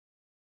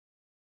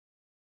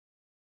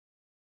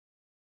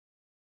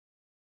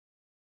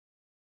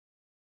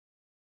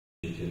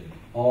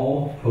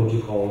All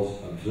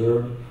protocols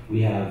observed.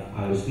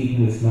 I was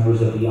speaking with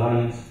members of the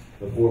audience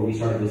before we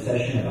started this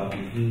session about the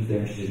themes they're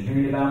interested in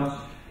hearing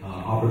about,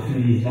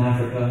 opportunities in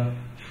Africa,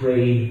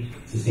 trade,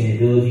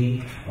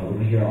 sustainability. We're going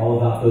to hear all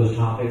about those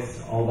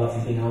topics, all about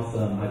something else.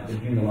 I've been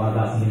hearing a lot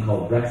about something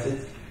called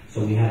Brexit.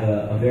 So we have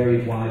a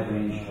very wide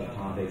range of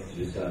topics to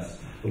discuss.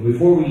 But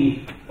before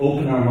we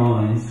open our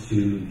minds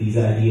to these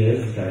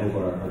ideas, which I hope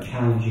are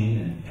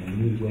challenging and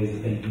new ways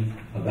of thinking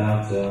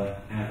about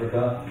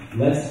Africa,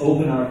 let's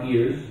open our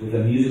ears with a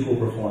musical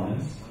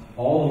performance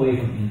all the way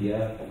from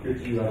India. Here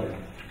to you, Roger.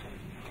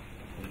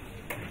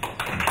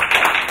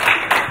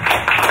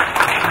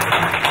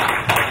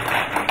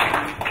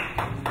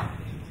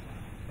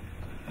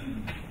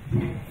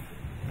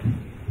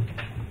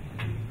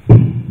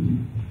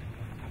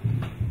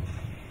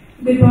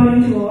 Good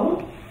morning to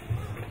all.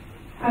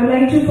 I would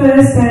like to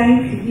first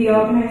thank the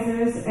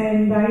organizers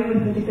and Dario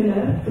in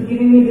particular for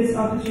giving me this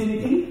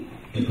opportunity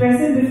to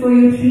present before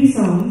you 3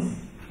 songs,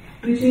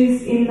 which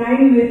is in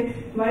line with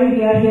why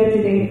we are here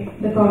today,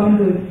 the common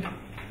good.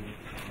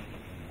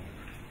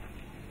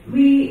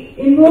 We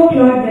invoke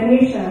Lord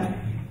Ganesha,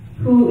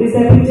 who is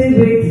depicted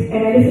with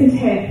an elephant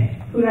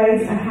head who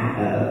rides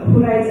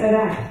a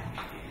rat.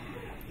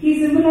 He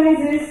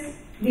symbolizes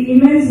the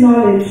immense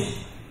knowledge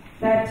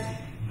that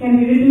can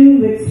be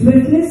written with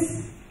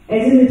swiftness,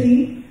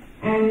 agility,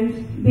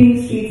 and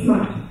being street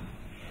smart.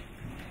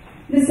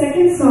 The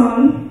second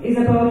song is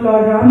about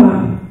Lord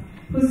Rama,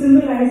 who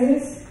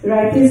symbolizes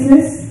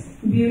righteousness,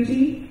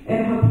 beauty,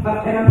 and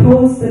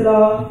upholds the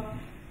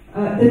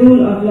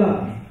rule of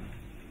law.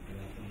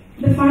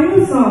 The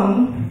final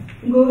song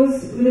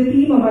goes with the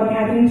theme of our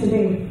gathering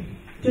today: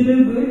 to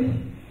do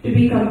good, to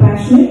be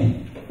compassionate,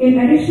 in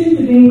addition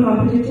to being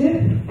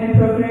competitive and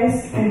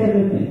progress and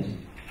development.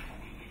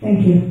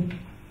 Thank you.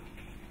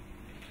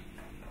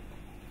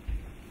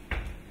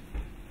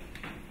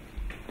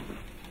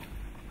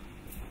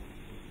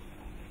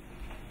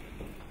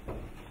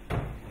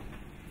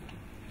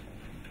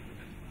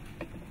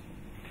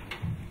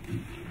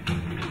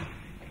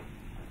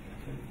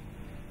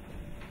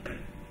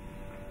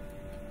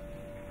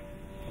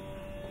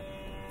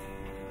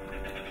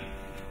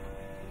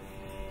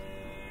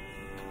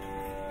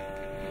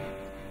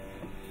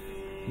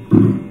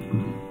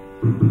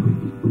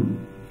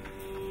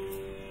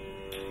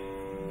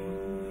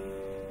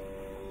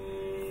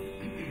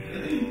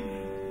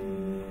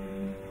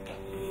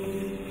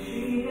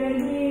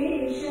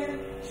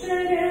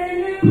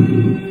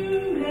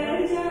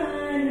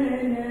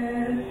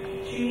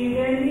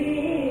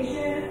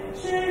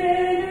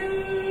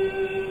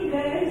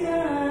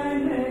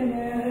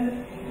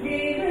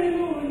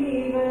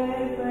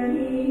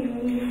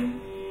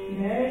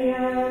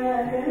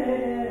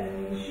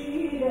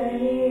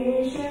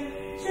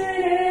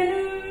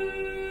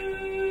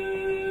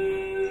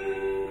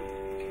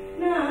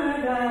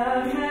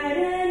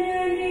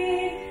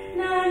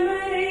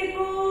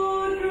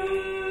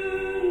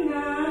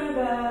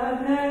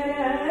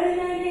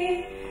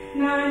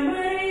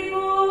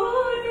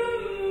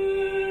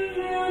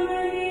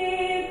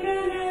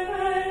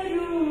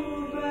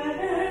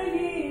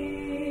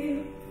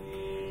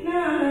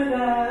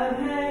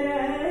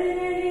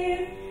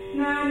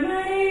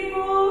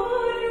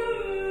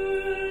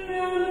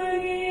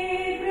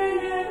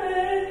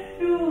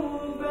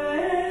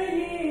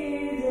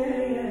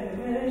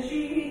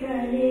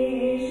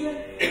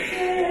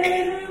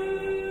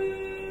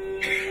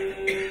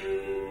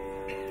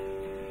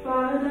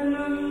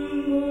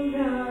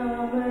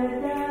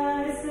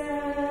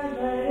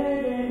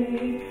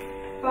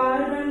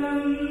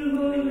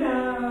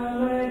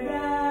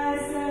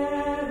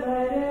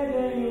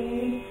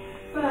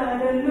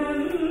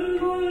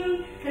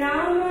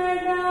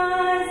 Ramada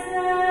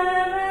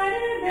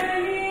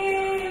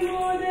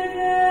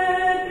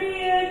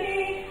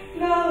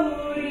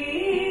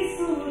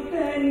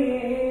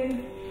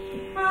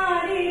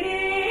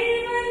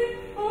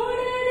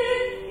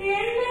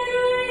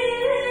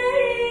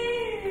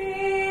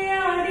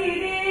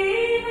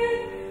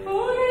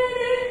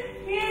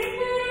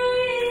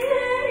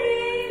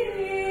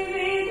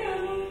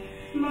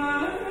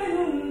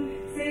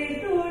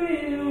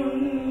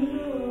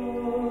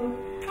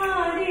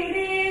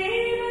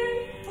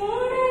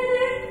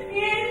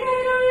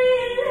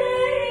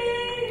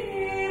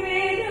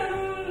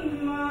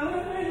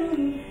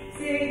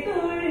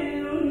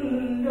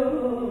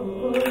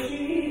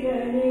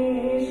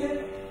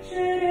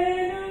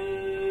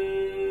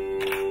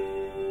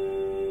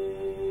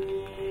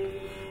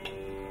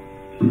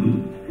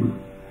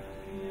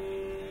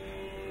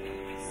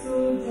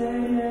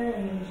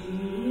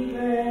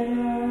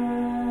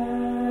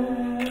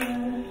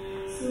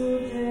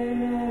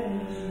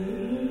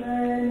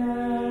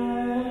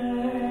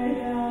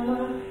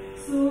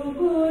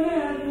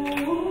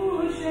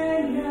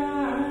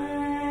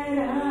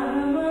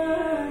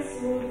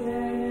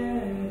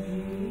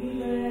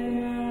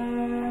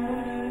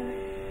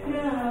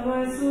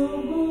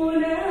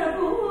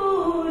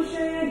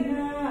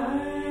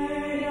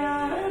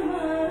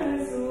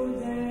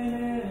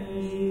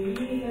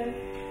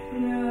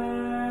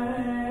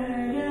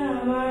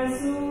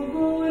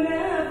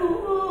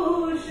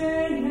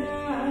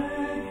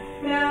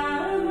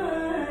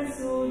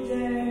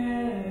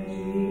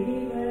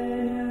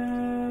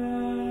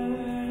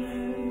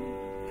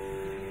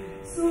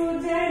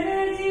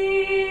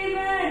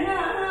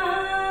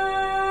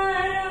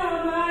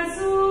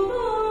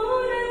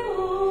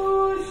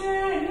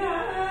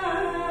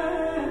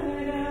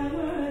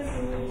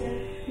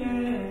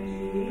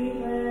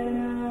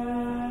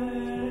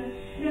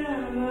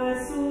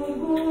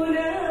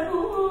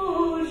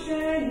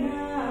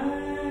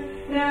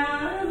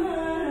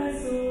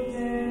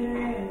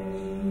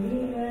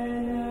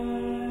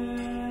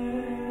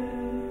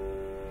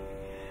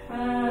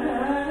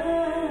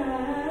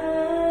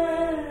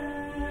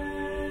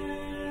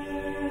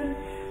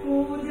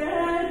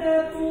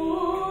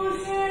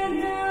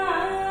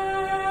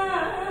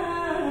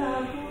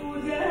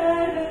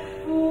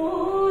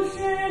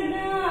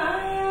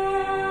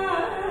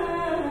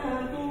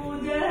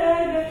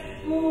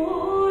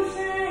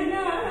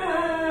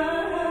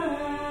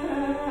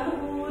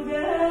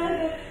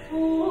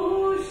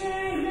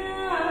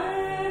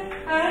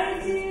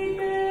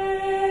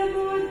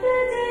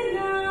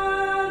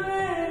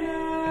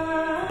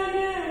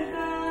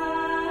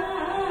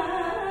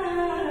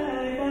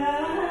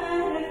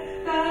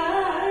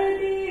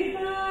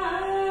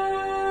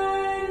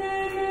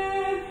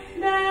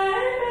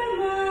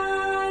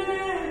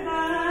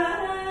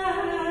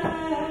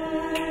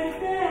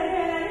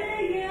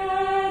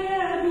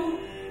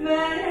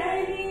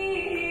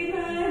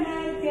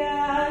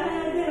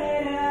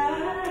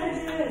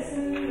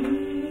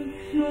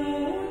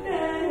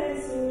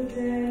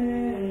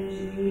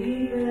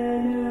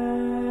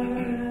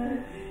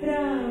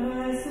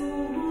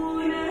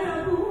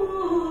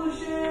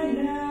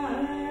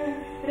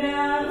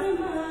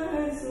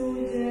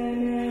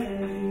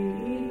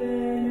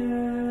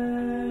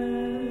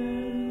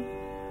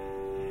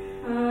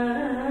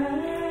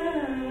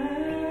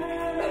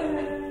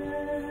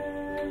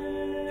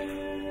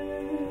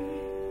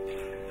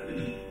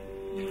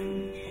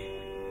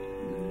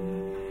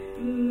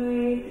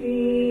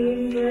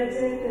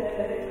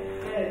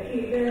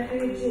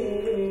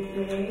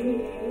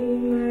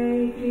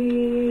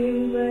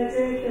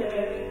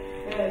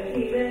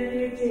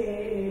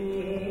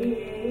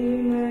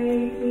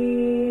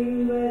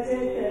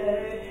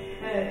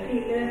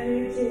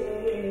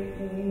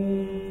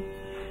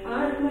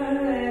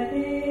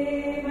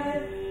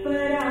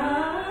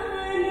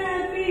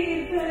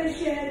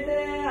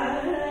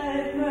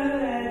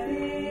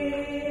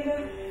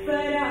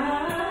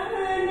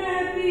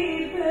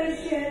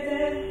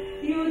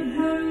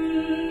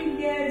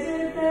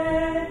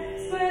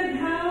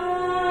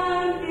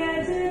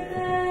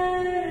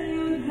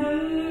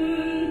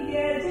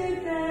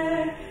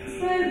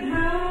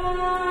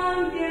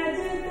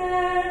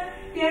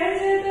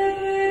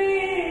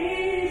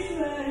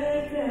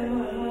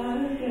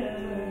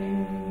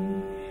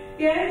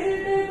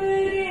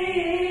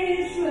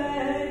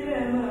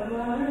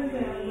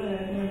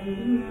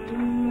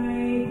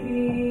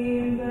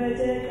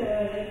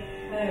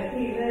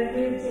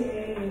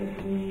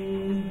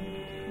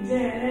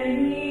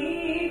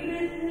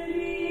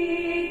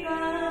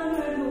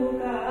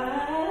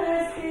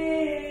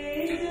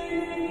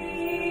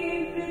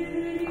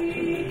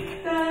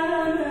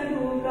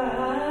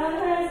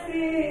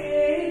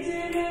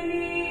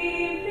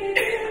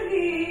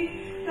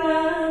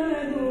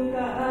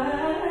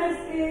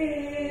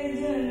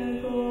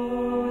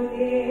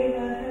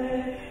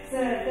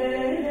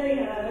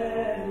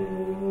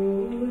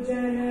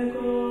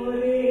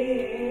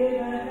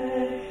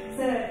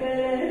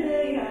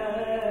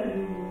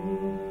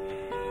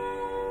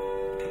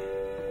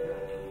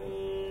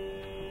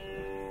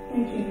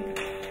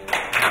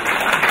Thank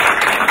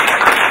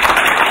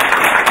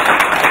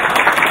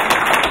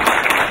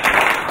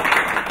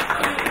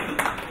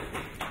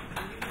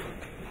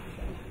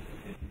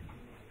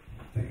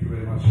you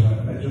very much.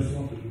 I just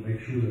wanted to make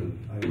sure that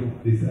I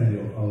don't miss any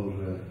of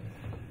our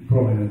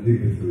prominent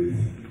dignitaries.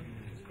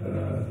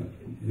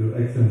 Your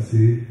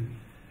Excellency,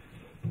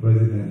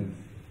 President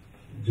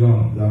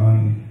John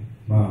Dramani,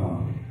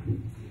 Mahama,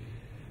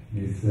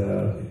 His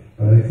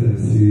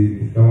Excellency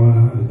Ms.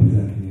 Kawana,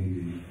 representing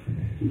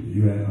the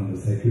UN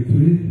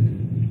Under-Secretary,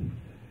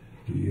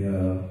 the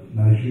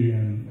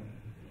Nigerian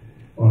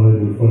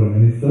Honorable Foreign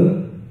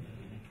Minister,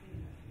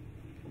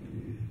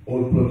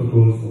 all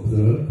protocols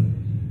observed,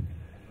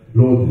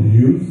 Lord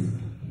Hughes,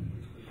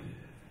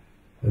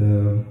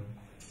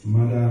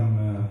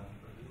 Madam,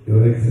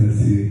 Your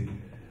Excellency,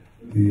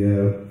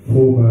 the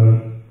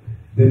former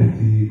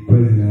Deputy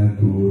President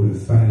to the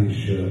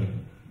Spanish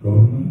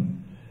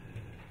government,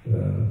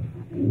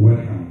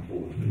 welcome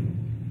all.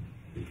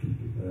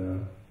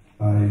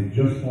 I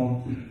just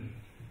want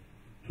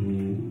to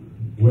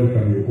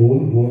welcome you all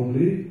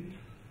warmly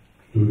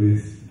to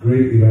this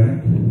great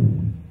event.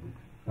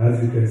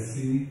 As you can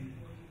see,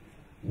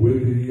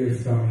 with the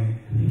years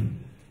coming,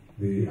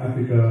 the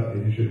Africa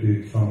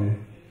Initiative Summit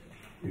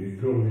is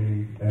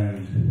growing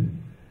and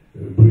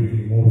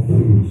bringing more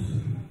fruits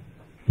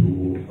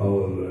to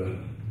our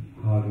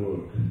hard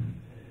work.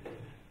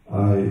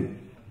 I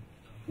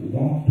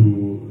want to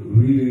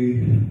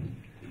really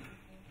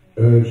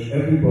urge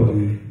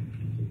everybody,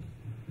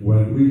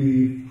 when we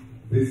leave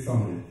this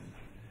summit,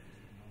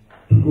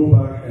 to go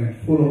back and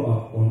follow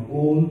up on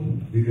all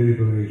the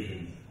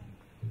deliberations.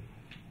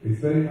 It's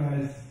very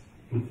nice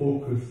to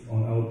focus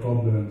on our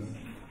problems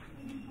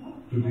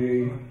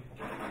today,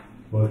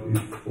 but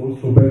it's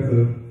also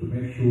better to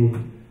make sure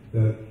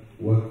that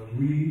what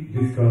we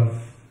discuss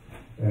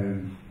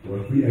and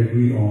what we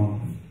agree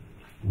on,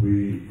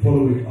 we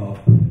follow it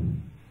up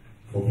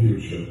for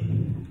future.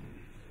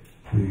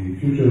 The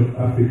future of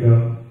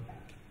Africa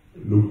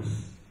looks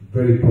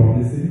very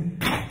promising,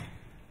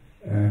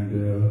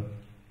 and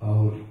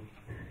our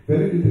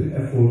very little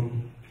effort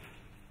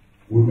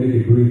will make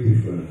a great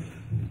difference.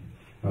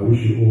 I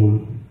wish you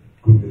all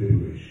good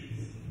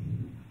deliberations.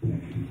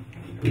 Thank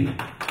you.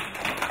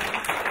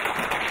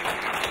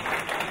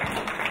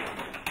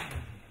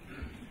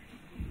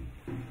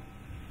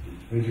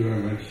 Thank you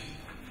very much.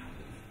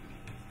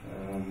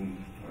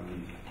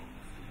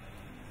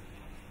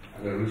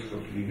 At the risk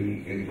of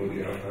leaving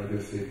anybody out, I'll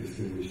just say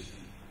distinguished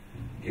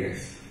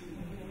guests.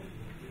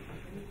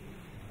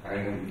 I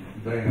am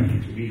very happy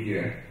to be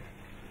here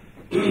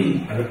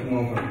at the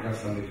Commonwealth Africa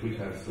Summit, which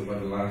has over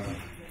the last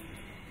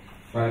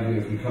 5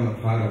 years become a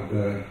part of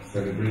the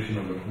celebration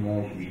of the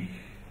Commonwealth Week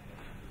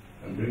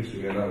and brings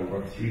together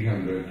over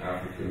 300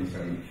 Africans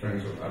and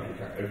friends of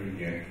Africa every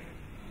year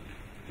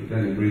to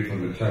deliberate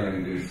on the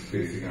challenges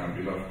facing our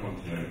beloved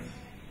continent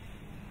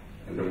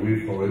and the way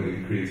forward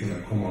in creating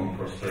a common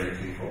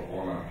prosperity for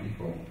all our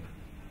people.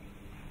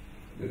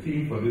 The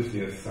theme for this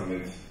year's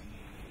summit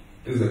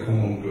is the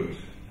common good.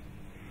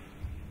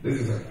 This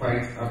is a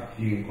quite apt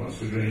theme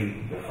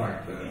considering the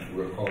fact that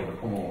we're called the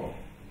Commonwealth.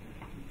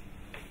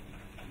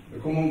 The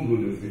common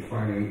good is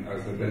defined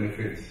as the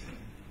benefit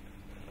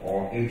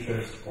or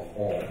interest of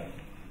all.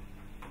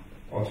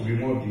 Or to be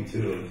more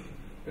detailed,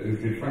 it is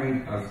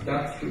defined as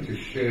that which is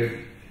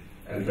shared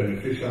and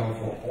beneficial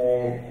for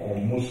all or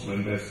most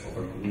members of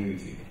a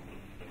community.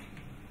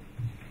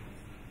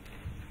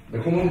 The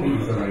common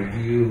good is an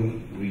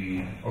ideal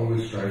we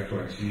always strive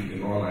to achieve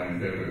in all our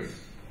endeavors.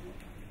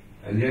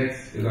 And yet,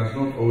 it has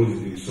not always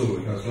been so.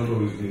 It has not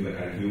always been the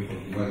ideal for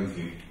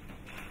humanity.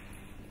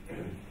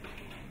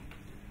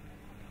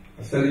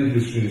 I studied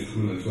history in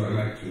school, and so I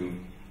like to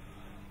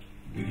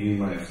begin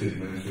my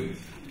statements with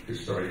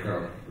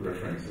historical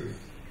references.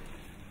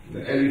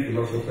 The early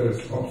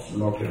philosophers Hobbes,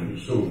 Locke, and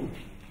Rousseau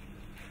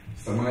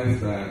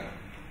surmised that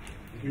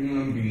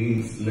human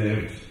beings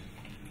lived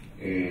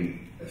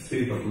in a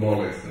state of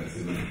lawlessness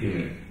in the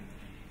beginning,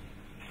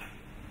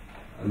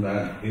 and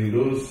that in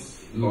those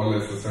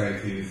lawless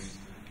societies,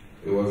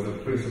 it was the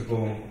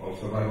principle of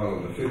survival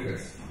of the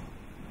fittest.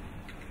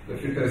 The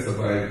fittest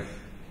survived,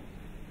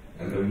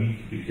 and the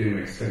weak became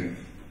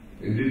extinct.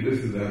 Indeed, this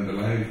is the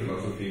underlying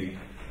philosophy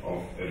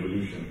of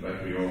evolution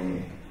that we all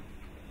know.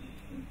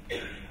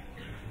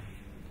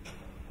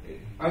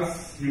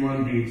 As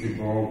human beings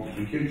evolved,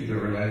 we came to the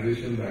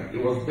realization that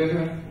it was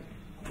better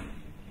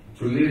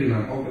to live in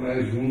an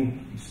organized,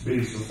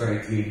 rules-based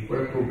society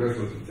where progress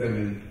was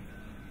determined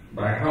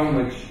by how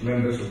much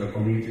members of the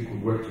community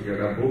could work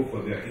together, both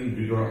for their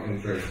individual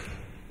interests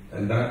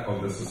and that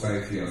of the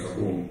society as a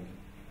whole.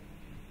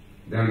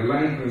 The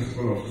underlying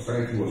principle of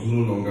society was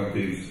no longer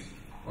based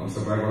on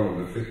survival of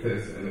the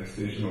fittest and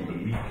extinction of the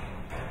weak,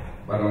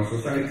 but on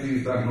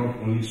societies that not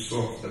only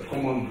sought the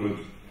common good,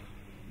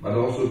 but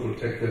also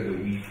protected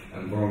the weak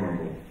and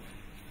vulnerable.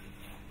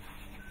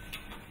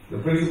 The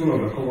principle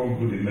of the common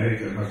good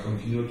emerged and has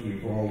continued to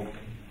evolve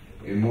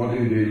in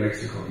modern day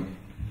lexicon.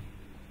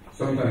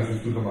 Sometimes we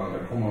speak about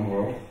the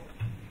Commonwealth,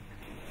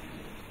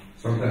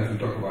 Sometimes we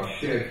talk about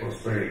shared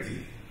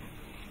prosperity.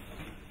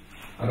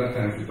 Other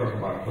times we talk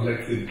about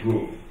collective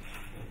growth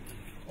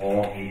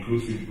or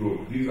inclusive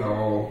growth. These are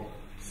all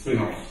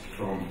spin-offs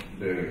from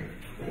the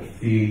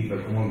theme,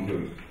 the common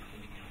good.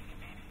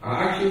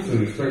 Our actions in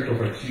respect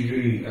of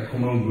achieving a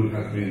common good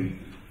has been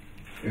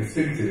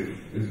instinctive.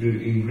 It's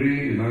been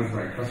ingrained in us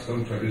by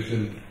custom,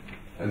 tradition,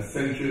 and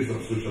centuries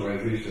of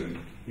socialization.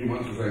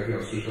 Human society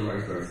has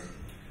socialized us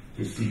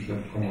to seek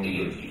the common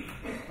good.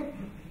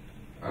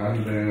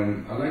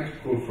 And I like to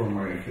quote from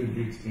my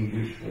favorite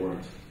English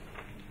poet,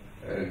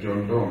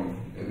 John Donne,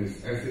 in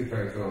his essay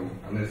titled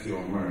An Essay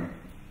on Man.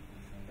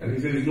 And he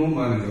says, "No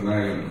man is an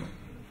island.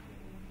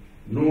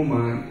 No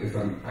man is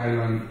an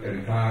island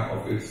entire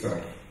of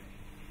itself.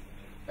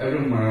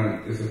 Every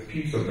man is a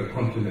piece of the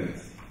continent,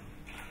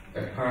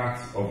 a part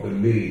of the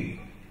main."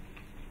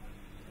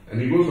 And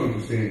he goes on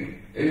to say,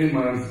 "Any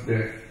man's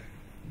death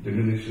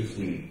diminishes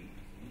me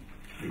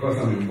because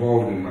I'm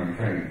involved in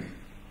mankind.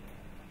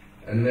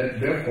 And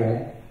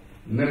therefore,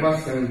 never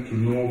send to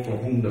know for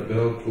whom the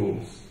bell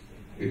tolls.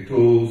 It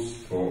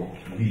tolls for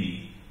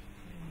thee."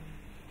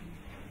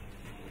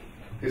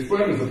 His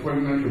poem is a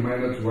poignant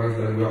reminder to us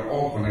that we are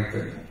all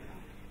connected.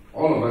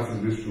 All of us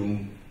in this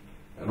room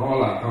and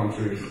all our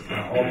countries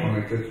are all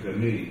connected to the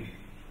main.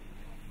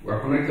 We are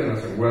connected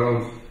as a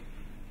world,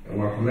 and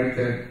we are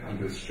connected at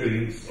the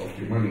strengths of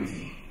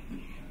humanity.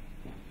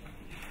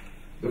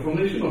 The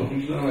formation of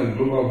regional and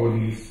global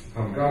bodies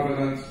have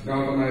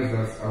galvanized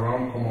us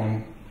around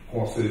common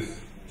causes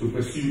to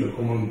pursue the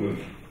common good.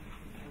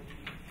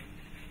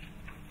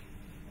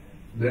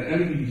 The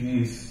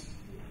MDGs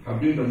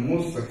have been the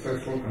most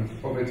successful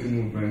anti-poverty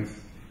movement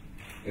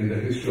in the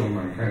history of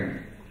mankind,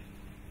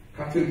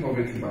 cutting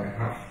poverty by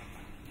half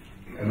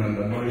and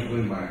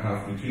undernourishment by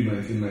half between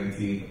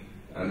 1990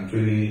 and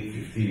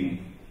 2015.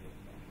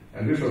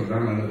 And this was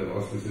done under the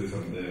auspices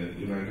of the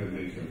United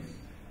Nations.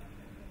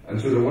 And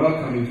so the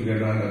world coming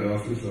together under the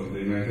auspices of the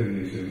United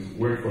Nations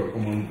worked for a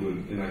common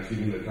good in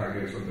achieving the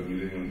targets of the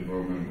Millennium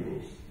Development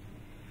Goals.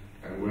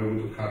 And we were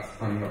able to cut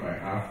hunger by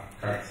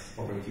half, cut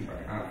poverty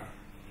by half.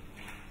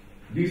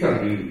 These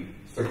have been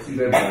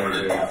succeeded by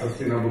the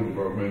Sustainable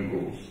Development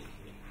Goals.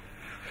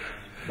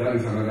 That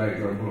is another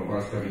example of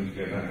us coming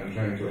together and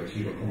trying to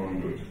achieve a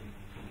common good.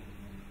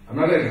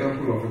 Another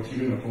example of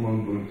achieving a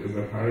common good is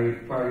the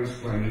Paris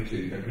Climate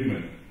Change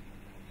Agreement,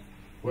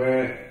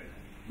 where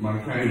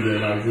mankind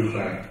realizes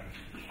that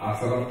our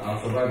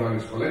survival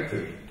is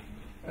collective,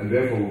 and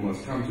therefore we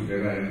must come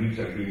together and reach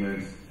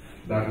agreements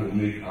that will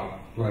make our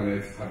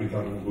planet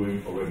habitable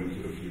going forward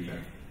into the future.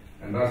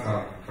 And that's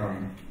how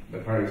come the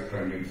Paris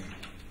Climate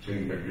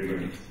Change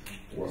Agreement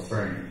was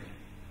signed.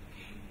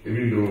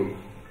 Even though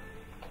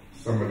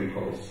somebody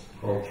called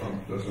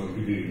Trump does not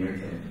really admit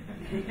him,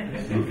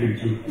 is looking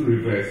to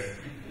reverse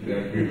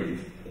the agreement.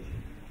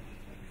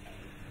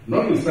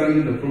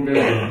 Notwithstanding the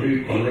progress we've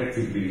made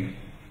collectively,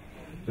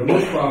 the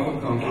most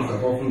powerful countries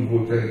have often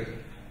voted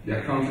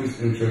their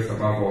country's interests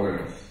above all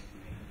else,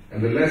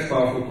 and the less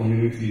powerful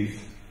communities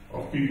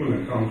of people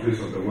and countries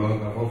of the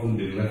world have often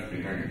been left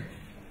behind.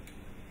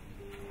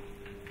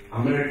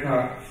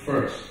 America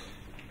first,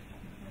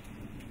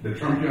 the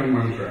Trumpian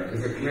mantra,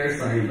 is a clear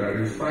sign that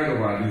in spite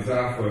of our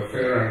desire for a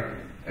fairer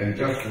and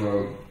just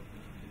world,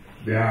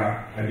 there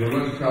are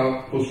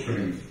ideological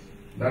constraints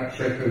that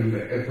threaten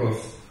the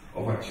ethos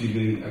of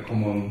achieving a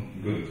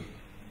common good.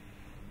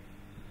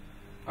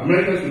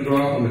 America's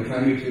withdrawal from the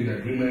climate change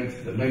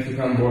agreement, the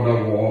Mexican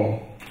border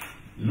wall,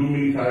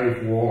 looming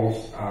tariff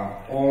wars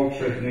are all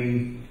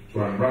threatening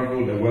to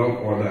unravel the world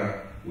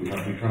order we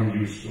have become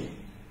used to.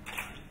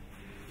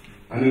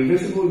 An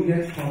invisible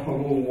yet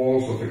palpable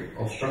walls of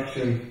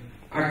obstruction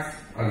acts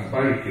as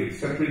barricades,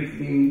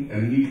 separating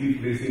and neatly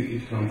placing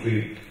each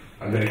country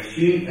at the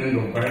extreme end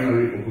of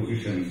binary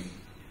oppositions,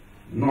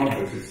 north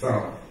versus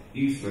south,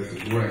 east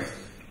versus west,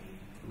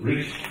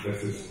 rich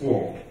versus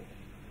poor,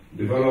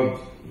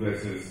 developed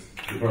versus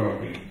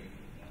developing.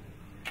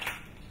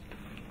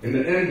 In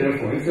the end,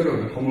 therefore, instead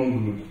of the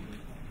common good,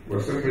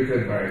 we're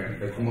separated by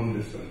the common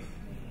distance.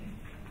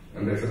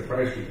 And there's a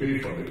price to pay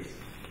for this.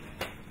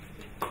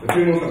 The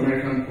famous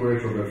American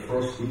poet Robert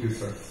Frost put it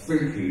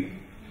succinctly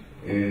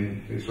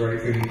in his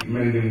writing,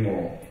 Mending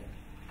Wall.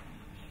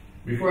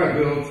 "Before I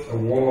built a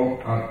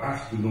wall I'd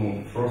ask to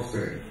know," Frost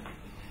said,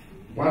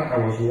 "what I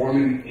was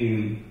walling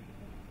in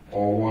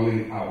or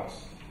walling out."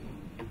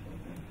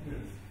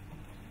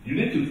 You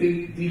need to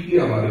think deeply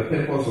about the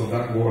purpose of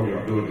that wall you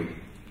are building.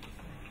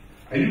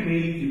 Are you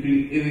really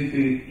keeping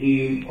anything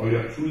in, or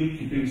you're truly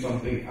keeping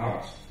something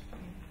out?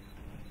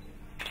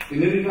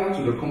 Inimical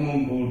to the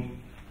common good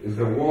is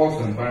the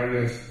walls and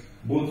barriers,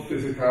 both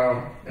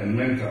physical and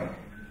mental,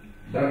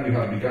 that we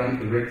have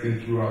begun erecting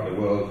throughout the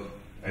world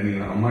and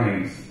in our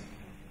minds.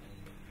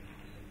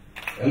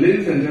 And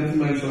ladies and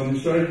gentlemen, some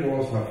historic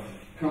walls have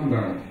come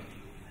down.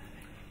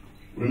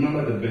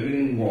 Remember the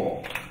Berlin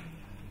Wall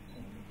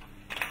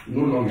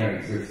no longer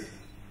exists.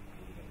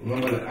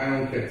 Remember the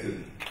Iron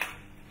Curtain.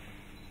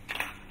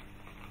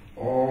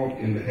 All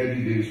in the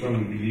heady days when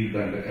we believed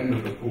that at the end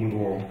of the Cold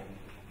War,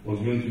 was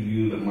going to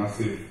yield a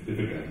massive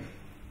dividend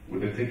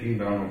with the taking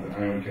down of the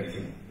Iron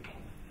Curtain.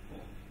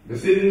 The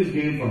savings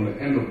gained from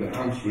the end of the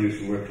arms race,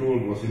 we were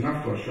told, was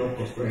enough to assure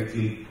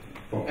prosperity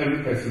for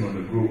every person on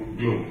the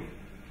globe.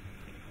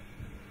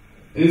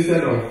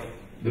 Instead of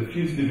the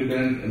fixed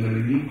dividend and a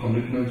renewed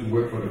commitment to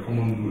work for the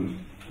common good,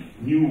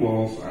 new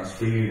walls are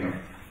springing up,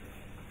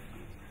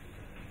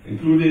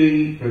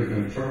 including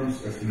President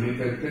Trump's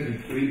estimated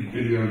 $33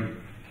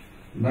 billion,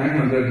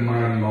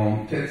 900-mile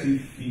long, 30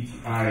 feet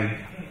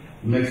high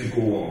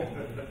Mexico wall.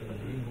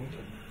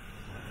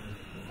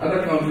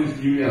 Other countries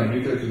newly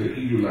admitted to the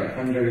EU, like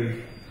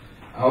Hungary,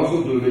 are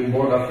also building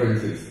border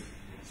fences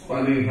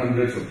spanning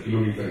hundreds of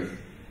kilometers.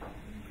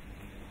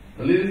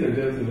 But ladies and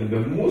gentlemen, the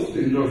most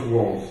dangerous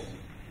walls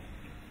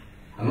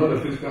are not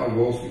the physical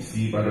walls we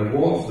see, but the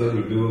walls that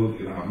we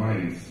build in our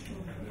minds.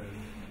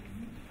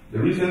 The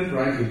recent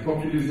rise in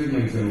populism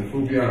and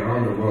xenophobia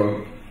around the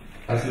world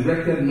has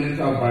erected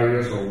mental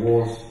barriers or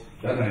walls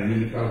that are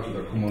inimical to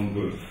the common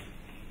good.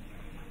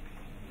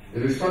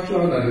 It is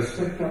factual that the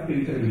spectre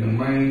painted in the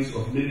minds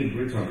of many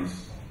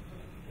Britons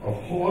of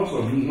hordes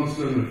of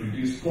Muslim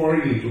refugees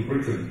pouring into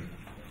Britain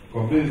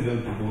convinced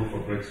them to vote for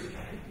Brexit.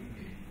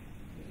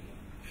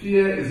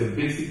 Fear is a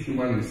basic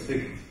human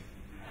instinct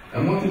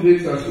and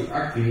motivates us to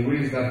act in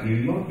ways that may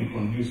not be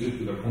conducive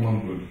to the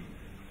common good.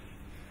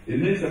 It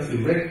makes us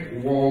erect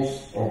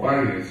walls or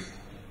barriers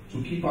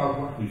to keep out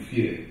what we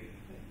fear.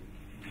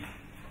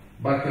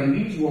 But can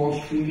these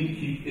walls truly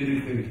keep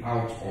anything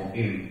out or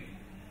in?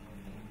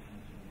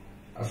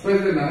 As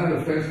president, I had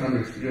a first-hand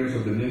experience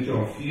of the nature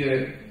of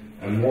fear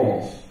and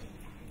walls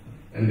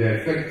and their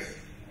effects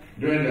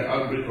during the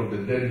outbreak of the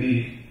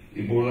deadly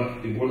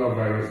Ebola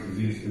virus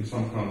disease in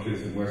some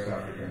countries in West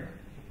Africa.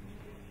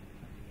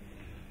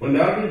 When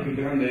the outbreak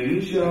began, the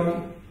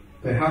initial,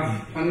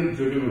 perhaps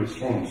panic-driven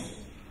response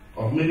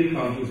of many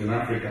countries in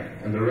Africa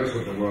and the rest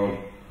of the world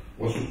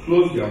was to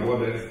close their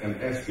borders and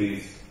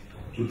airspace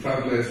to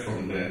travelers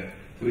from the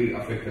 3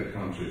 affected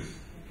countries.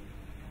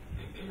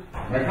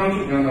 My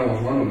country, Ghana,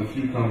 was one of the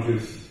few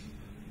countries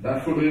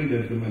that, following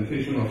the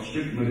implementation of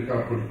strict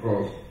medical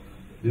protocols,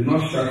 did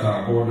not shut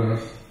our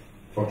borders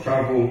for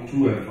travel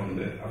to and from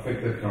the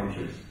affected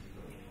countries.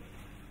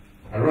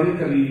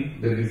 Ironically,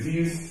 the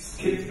disease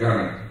skipped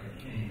Ghana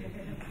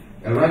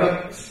and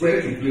rather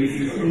spread to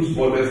places whose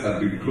borders had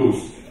been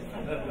closed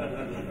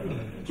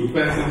to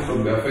persons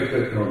from the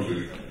affected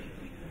countries.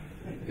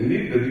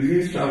 Indeed, the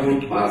disease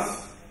traveled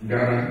past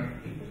Ghana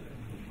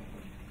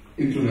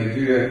into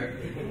Nigeria,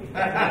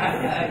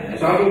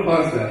 traveled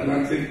past the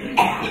Atlantic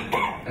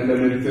and the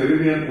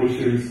Mediterranean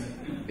oceans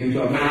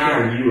into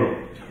America and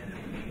Europe.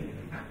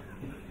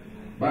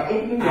 By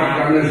opening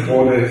Ghana's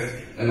borders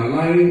and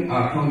allowing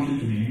our country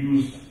to be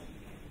used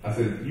as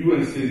a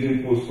UN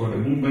staging post for the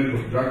movement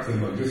of drugs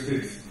and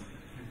logistics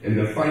in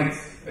the fight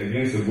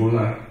against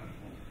Ebola,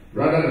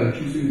 rather than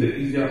choosing the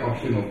easier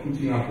option of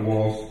putting up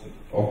walls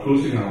or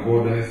closing our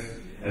borders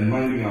and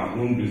minding our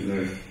own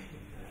business,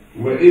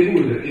 we were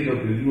able, with the aid of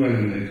the UN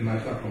and the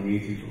international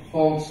community, to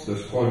halt the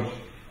scourge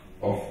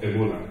of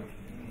Ebola.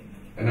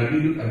 And I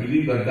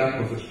believe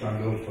that was a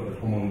struggle for the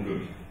common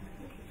good.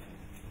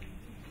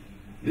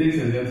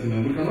 Ladies and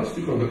gentlemen, we cannot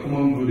speak of the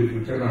common good if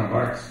we turn our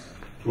backs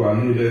to our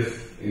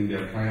neighbors in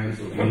their times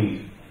of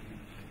need.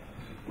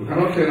 We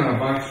cannot turn our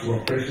backs to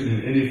oppression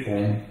in any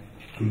form,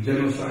 to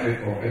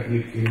genocide or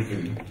ethnic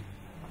cleansing.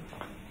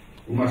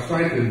 We must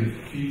fight and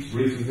defeat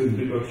racism,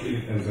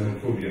 bigotry, and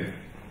xenophobia.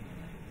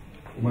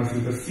 We must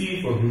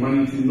intercede for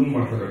humanity no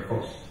matter the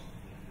cost.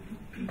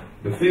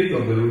 The fate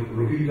of the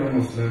Rohingya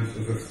Muslims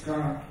is a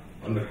scar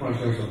on the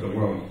conscience of the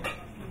world.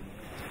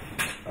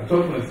 I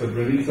thought when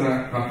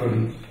Srebrenica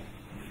happened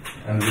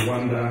and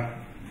Rwanda's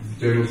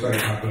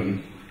genocide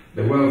happened,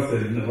 the world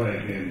said never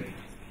again.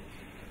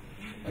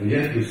 And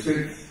yet we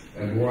sit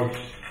and watch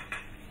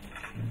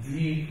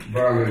deep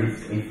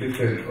violence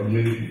inflicted on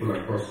many people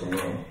across the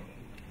world.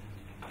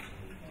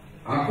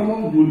 Our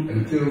common good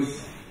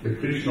entails the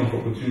creation of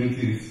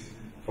opportunities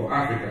for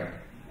Africa,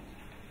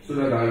 so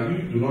that our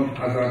youth do not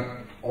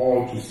hazard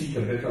all to seek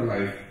a better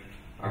life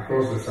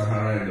across the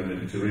Sahara and the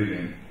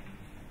Mediterranean.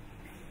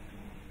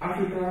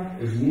 Africa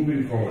is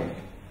moving forward,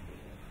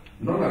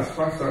 not as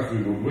fast as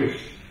we would wish,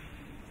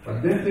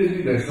 but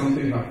definitely there's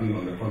something happening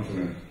on the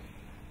continent.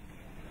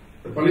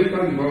 The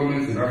political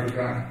developments in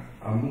Africa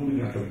are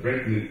moving at a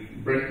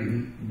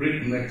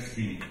breakneck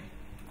speed.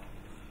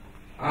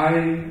 I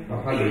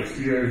have had the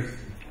experience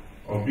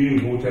of being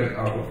voted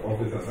out of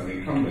office as an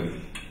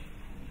incumbent.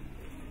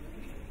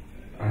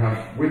 I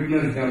have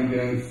witnessed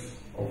Gambians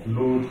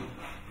offload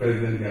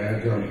President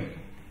Yahya Jammeh,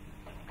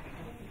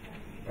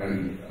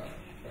 and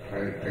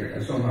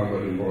I somehow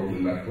got involved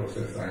in that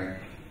process.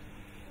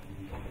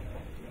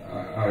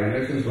 Our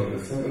elections were the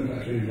 7th,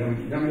 actually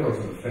Gambia was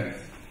the first,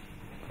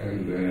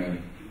 and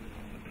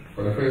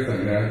for the first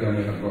time Yahya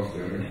Jammeh had lost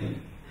the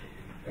election,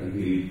 and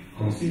he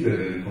conceded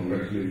and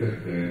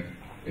congratulated the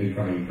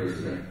incoming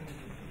president.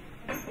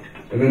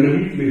 And then a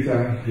week later,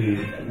 he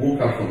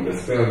woke up from the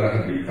spell that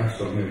had been cast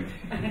on him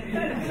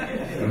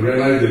and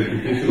realized the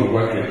implication of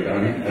what he had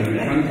done and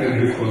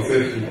recanted his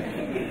concession.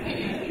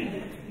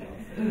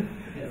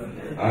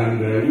 And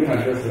we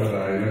had just had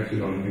our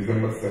election on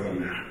December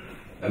 7th,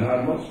 and I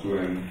had much to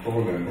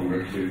called and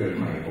congratulated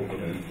my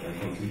opponents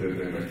and considered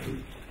them elected.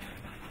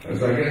 And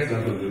so I guess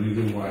that was the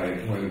reason why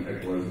when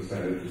ECOWAS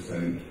decided to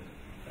send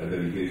a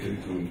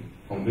delegation to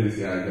convince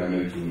the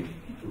government to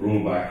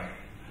roll back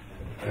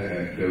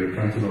the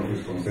recanting of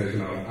his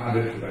concession, I was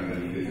added to that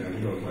delegation. I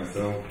think it was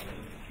myself,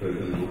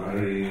 President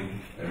Buhari,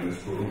 Ms.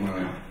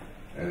 Kuruma,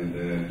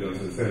 and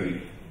Johnson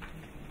Selly.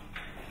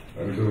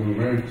 And so we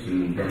went to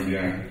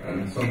Gambia,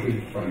 and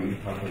something funny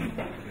happened.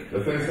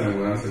 The first time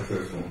we were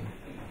unsuccessful.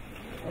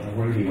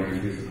 When he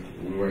went,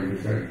 we went,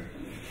 he said,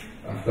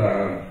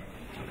 after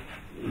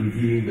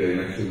reviewing the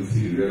elections,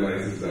 he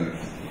realizes that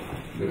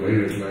there were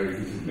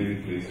irregularities in many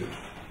places.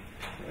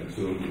 And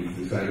so he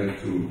decided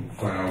to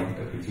file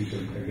a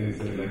petition against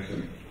the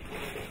election.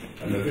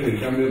 And the thing in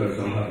Gambia does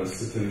not have a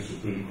sitting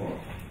Supreme Court.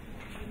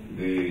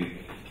 They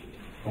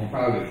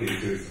compile the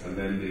cases and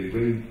then they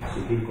bring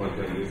Supreme Court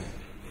judges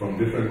from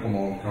different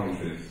Commonwealth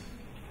countries.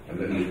 And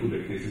then they put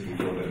the cases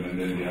before them and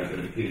then they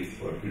adjudicate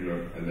for a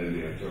period and then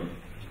they adjourn.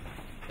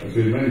 And so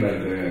it meant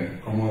that the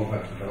Commonwealth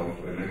had to help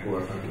and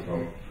ECOWAS had to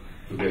help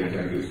to get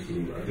judges to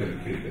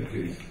adjudicate the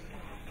case.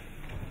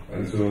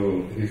 And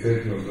so he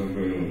said he was not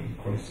going to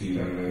concede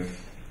unless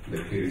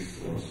the case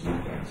was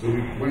looked at. So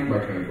we went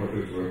back and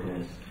reported to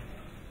ECOWAS.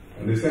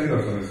 And they sent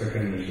us on a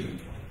second mission.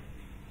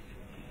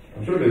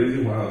 I'm sure the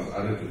reason why I was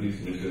added to these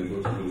missions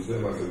was to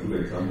serve as a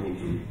good example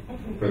to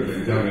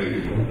President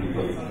Dramani,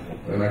 because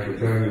then I could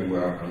tell him,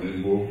 well, I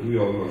mean, we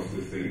all lost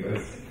this thing,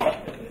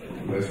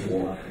 let's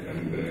walk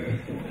and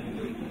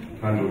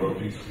hand over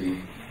peacefully.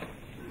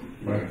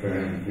 But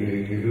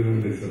he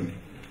didn't listen.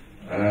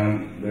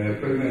 The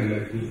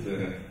president-elect, who's the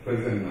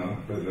president now,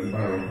 President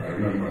Barrow, I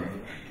remember,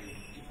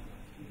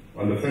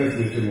 on the first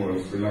mission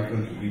was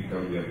reluctant to leave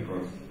Gambia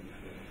because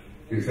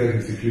he said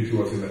his security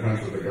was in the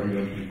hands of the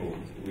Gambian people.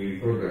 We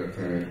thought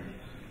that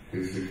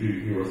his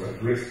security was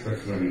at risk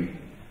personally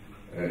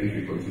if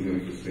he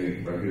continued to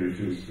stay, but he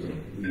refused to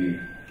leave.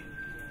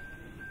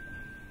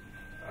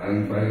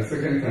 And by the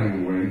second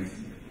time we went,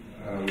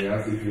 we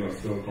asked if he was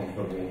still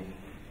comfortable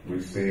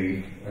with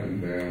staying,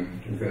 and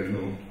he said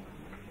no.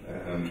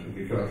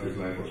 He felt his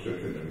life was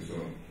threatened, and so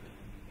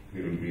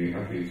he would be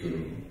happy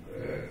to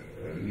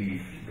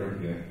leave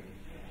Gambia.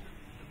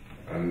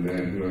 And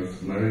then he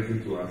was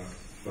narrating to us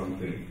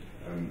something,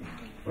 and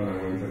when I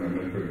went and I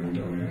met President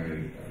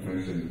Dramani, I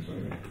mentioned it to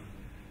him.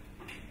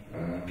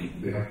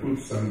 They had put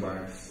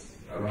sandbags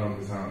around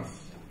his house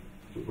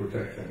to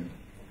protect him.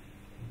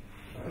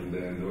 And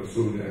then there were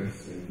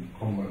soldiers in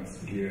combat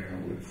gear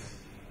with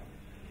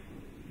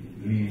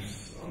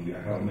leaves on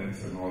their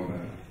helmets and all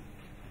that.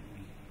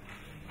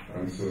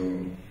 And so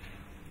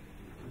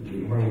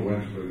when we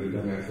went to President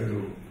Dramani, I said,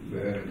 oh,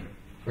 the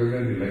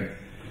president-elect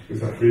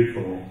is afraid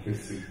for his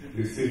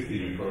safety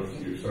because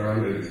you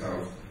surrounded his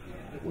house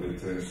with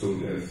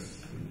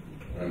soldiers.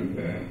 And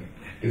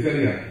he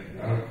said, yeah,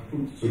 I'll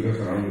put soldiers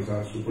around his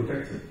house to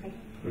protect him.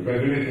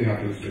 Because if anything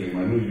happens to him, I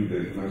know you, the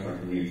international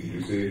community,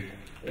 you say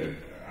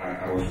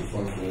I was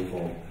responsible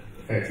for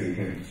hurting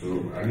him, so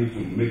I need to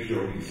make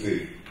sure he's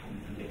safe.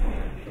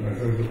 And I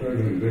said, Mr.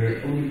 President,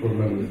 the only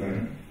problem is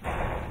that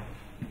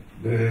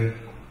the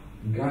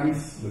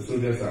guns the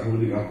soldiers are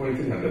holding are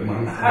pointing at the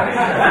man's house.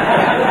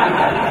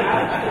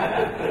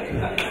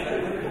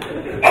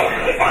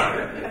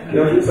 They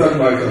have put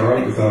sandbags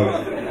around his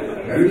house.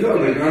 And instead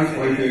of the guns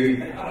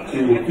pointing to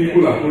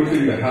people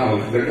approaching the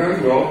house, the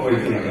guns were all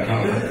pointing at the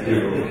house. You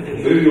know,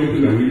 so you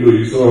open the window,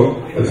 you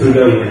saw a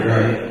soldier with a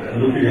gun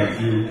looking at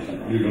you,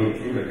 you know,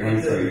 through the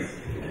gun sights.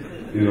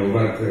 You know,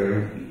 but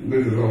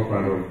this is all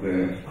part of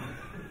the,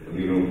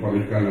 you know,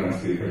 political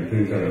landscape and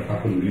things that have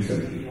happened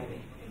recently.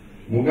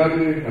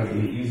 Mugabe has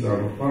been eased out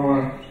of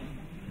power.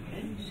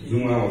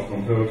 Zuma was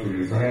compelled to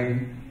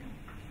resign.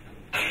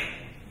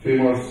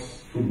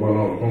 Famous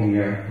footballer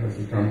Okonya has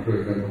become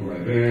president of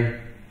Liberia.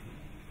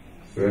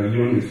 Sierra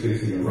Leone is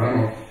facing a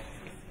runoff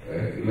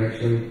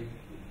election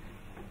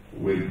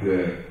with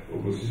the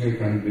opposition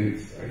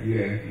candidates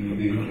again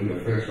leading in the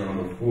first round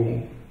of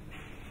poll.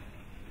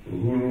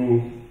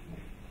 Uhuru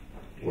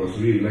was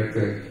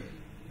re-elected,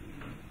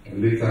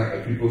 and later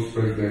a people's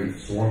president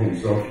swore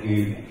himself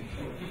in.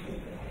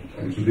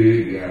 And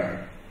today they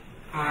are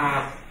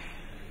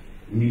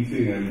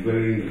meeting and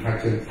burying the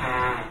hatchet.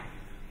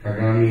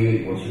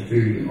 Kagame was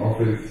retained in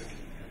office.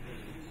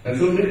 And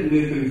so many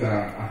things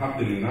are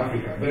happening in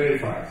Africa very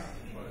fast.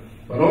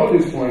 But all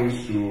this points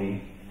to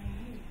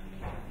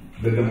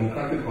the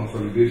democratic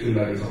consolidation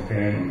that is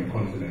occurring on the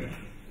continent.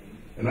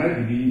 And I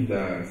believe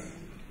that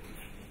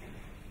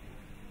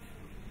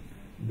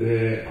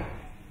the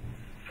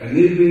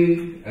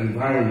enabling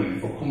environment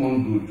for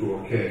common good to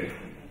occur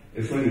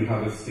is when you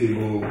have a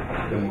stable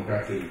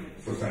democratic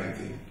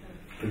society.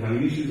 It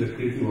unleashes the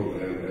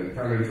creative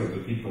talents of the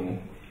people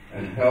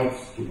and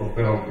helps to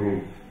propel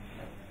growth.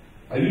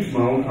 I use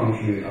my own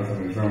country as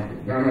an example.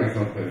 Ghana is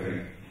not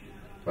perfect,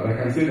 but I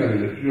can say that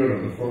in the period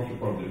of the Fourth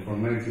Republic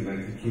from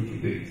 1992 to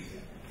date,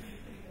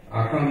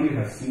 our country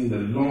has seen the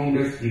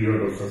longest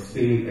period of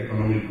sustained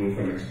economic growth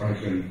and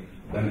expansion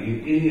than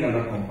in any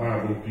other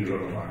comparable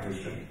period of our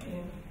history.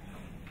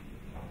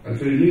 And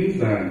so it means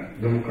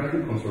that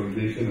democratic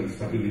consolidation and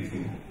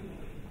stability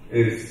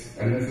is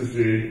a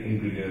necessary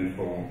ingredient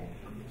for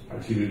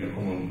achieving the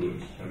common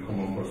good and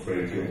common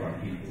prosperity of our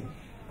people.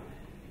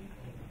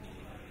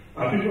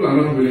 Our people are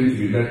not willing to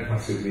be led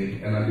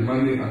passively and are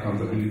demanding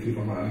accountability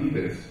from our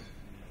leaders.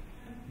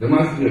 There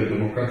must be a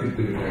democratic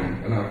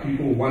dividend, and our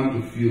people want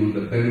to feel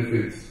the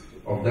benefits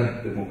of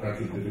that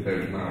democratic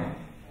dividend now.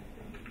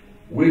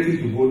 Waiting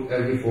to vote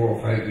every 4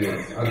 or 5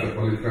 years, as the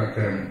political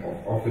term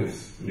of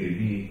office may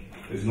be,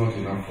 is not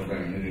enough for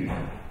them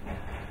anymore.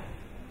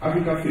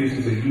 Africa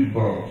faces a huge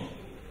bulge.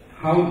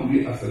 How do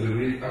we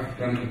accelerate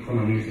African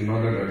economies in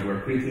order that we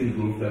are creating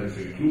growth that is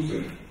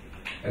inclusive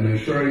and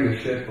ensuring a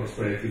shared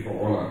prosperity for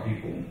all our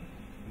people?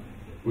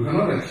 We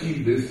cannot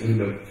achieve this in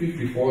the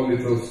 54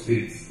 little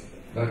states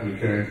that we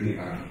currently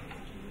have.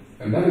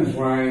 And that is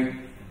why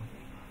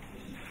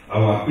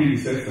our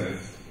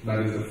predecessors, that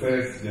is the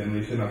first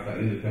generation after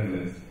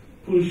independence,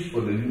 pushed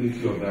for the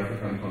unity of the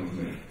African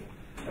continent.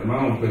 And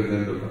my own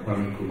president, Dr.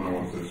 Kwame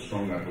Nkrumah, was a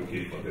strong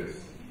advocate for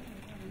this,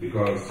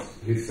 because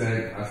he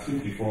said, as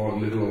 54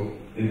 little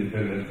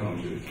independent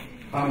countries,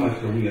 how much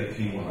can we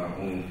achieve on our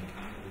own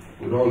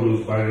with all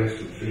those barriers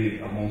to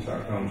trade amongst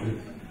our countries?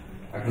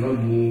 I cannot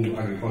move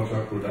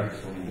agricultural products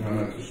from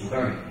Ghana to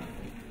Sudan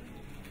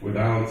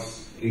without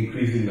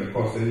increasing the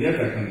cost, and yet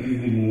I can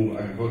easily move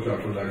agricultural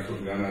products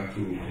from Ghana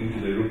into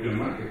the European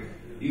market,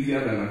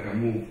 easier than I can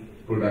move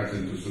products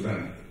into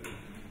Sudan.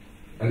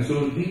 And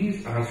so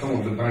these are some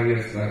of the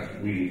barriers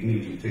that we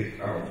need to take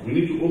out. We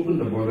need to open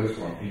the borders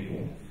for our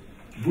people,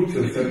 goods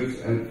and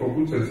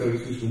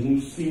services to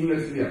move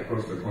seamlessly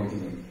across the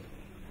continent.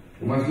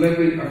 We must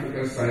leverage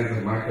Africa's size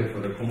and market for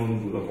the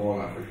common good of all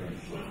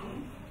Africans.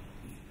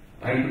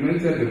 I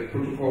implemented the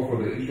protocol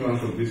for the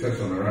issuance of visas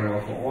on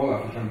arrival for all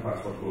African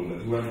passport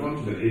holders. We have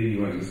gone to the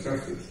AU and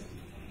discussed it.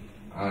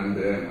 And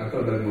I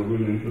thought that we were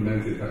going to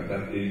implement it at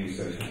that AU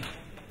session.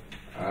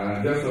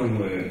 Just when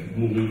we're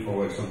moving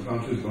forward, some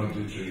countries got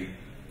jittery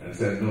and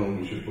said, no,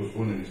 we should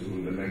postpone it to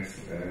the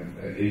next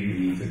AU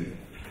meeting.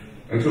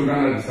 And so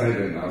Ghana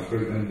decided, as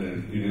president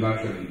then,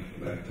 unilaterally,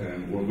 that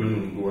we're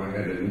going to go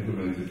ahead and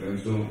implement it. And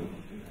so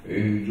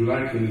in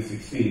July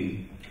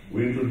 2016,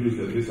 we introduced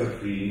a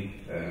visa-free,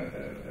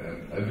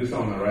 a visa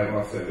on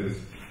arrival service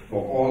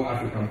for all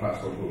African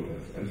passport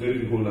holders. And so if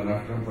you hold an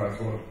African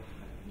passport,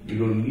 you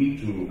don't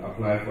need to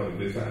apply for a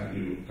visa.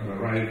 You can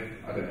arrive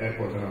at the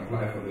airport and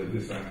apply for the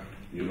visa, at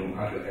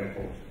the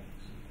airport.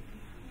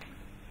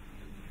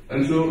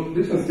 And so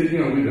this has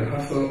taken away the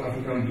hassle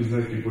African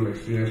business people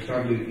experience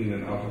traveling in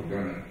and out of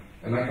Ghana.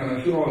 And I can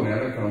assure all the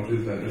other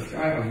countries that the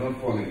sky has not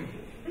fallen.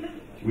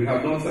 We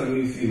have not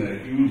suddenly seen a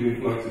huge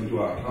influx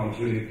into our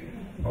country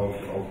of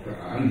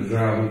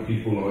undesirable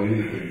people or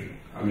anything.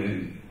 I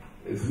mean,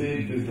 it's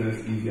made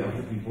business easier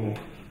for people.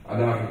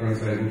 Other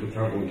Africans are able to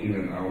travel in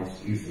and out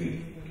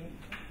easily.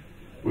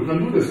 We can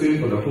do the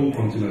same for the whole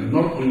continent,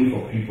 not only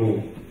for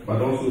people,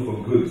 but also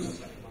for goods.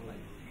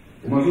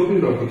 We must open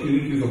the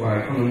opportunities of our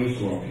economies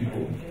to our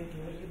people.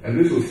 And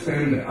this will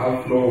stem the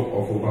outflow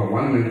of over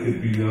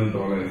 $190 billion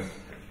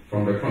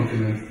from the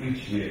continent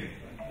each year.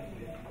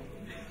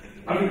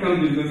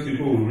 African business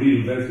people will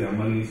reinvest their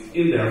monies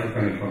in the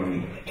African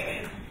economy.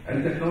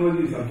 And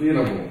technology is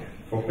available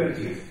for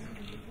purchase.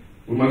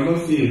 We must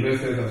not see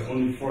investors as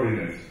only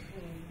foreigners.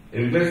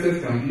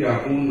 Investors can be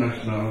our own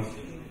nationals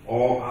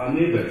or our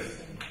neighbors.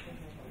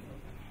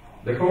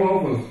 The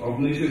Commonwealth of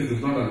Nations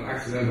is not an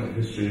accident of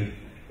history.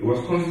 It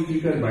was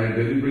constituted by a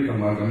deliberate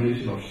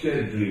amalgamation of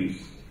shared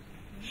dreams,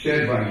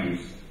 shared values,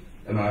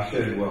 and our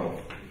shared wealth,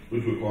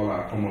 which we call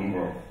our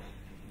Commonwealth.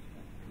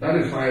 That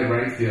is why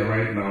right here,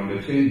 right now,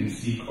 the change we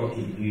seek ought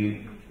to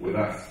begin with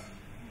us.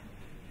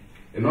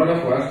 In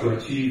order for us to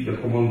achieve the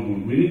common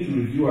good, we need to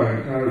review our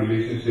entire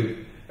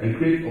relationship and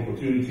create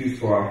opportunities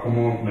for our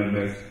Commonwealth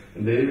members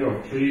in the area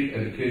of trade,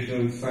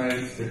 education,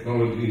 science,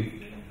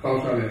 technology,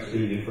 cultural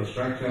exchange,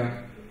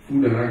 infrastructure,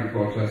 food and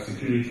agriculture,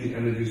 security,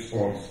 energy,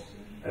 sports,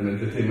 and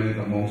entertainment,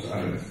 amongst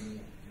others.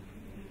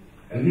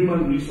 And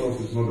human resource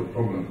is not a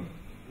problem.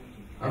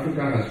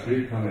 Africa has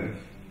great talent,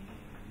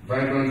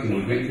 vibrant,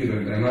 innovative,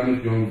 and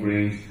dynamic young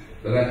brains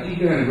that are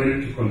eager and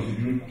ready to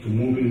contribute to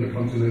moving the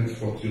continent's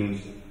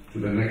fortunes to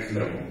the next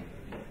level.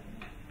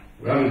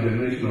 We have a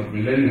generation of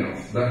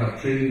millennials that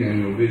have training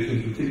and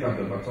innovation to take up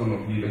the baton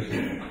of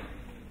leadership.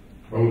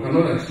 But we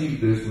cannot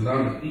achieve this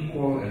without the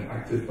equal and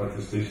active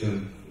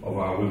participation of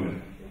our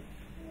women.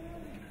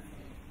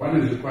 What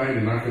is required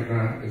in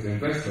Africa is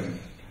investment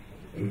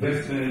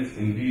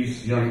in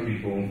these young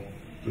people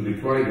to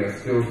deploy their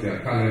skills, their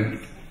talent,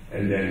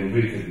 and their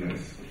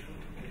innovativeness.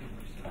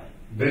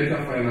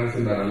 Venture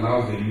financing that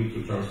allows the youth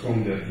to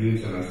transform their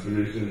dreams and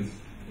aspirations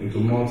into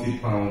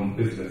multi-pound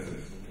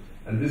businesses.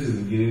 And this is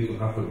beginning to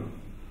happen.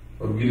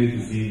 We're beginning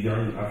to see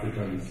young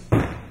Africans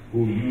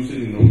who,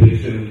 using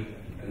innovation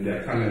and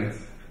their talents,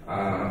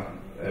 are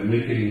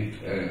building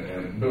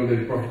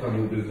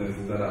profitable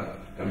businesses that are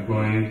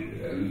employing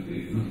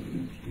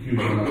huge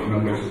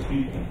numbers of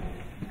people.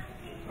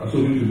 I was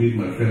hoping to meet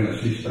my friend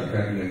Ashish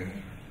Takane,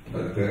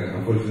 but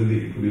unfortunately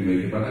he couldn't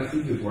make it. But I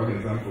think it's one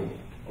example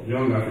of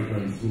young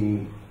Africans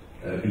who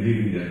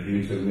believe in their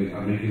dreams and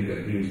are making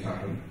their dreams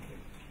happen.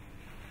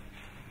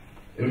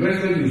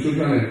 Investment in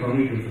social and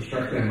economic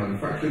infrastructure and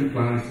manufacturing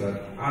plants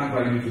that add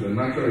value to the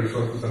natural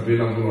resources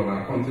available on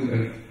our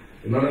continent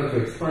in order to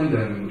expand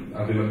the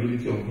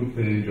availability of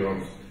good-paying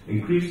jobs,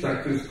 increase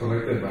taxes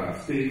collected by our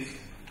states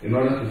in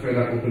order to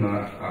further open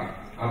up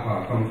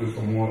our countries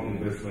for more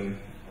investment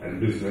and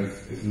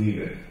business is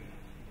needed.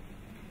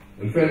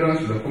 In furtherance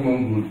to the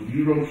common good,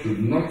 Europe should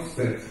not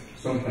set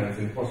sometimes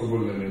impossible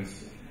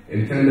limits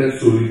intended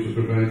solely to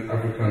prevent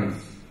Africans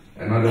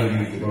and other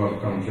least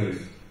developed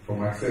countries from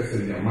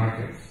accessing their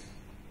markets.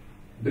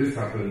 This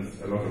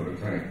happens a lot of the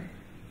time.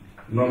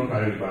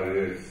 Non-tariff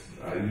barriers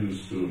are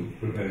used to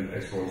prevent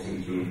exports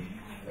into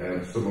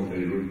some of the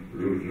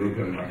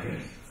European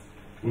markets.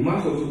 We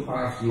must also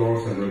pass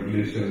laws and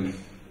regulations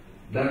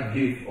that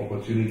give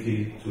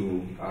opportunity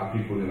to our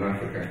people in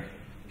Africa.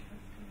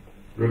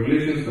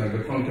 Regulations like the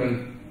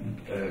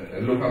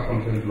local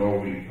content law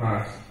we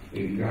passed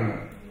in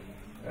Ghana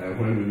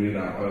when we made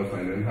our oil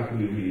find, and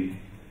happily we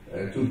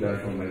took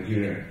that from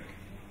Nigeria.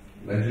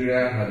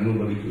 Nigeria had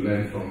nobody to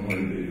learn from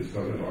when they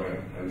discovered oil,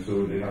 and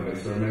so they have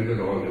experimented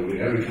all the way.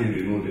 Everything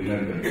they know, they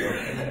learned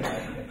themselves.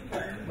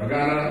 But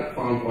Ghana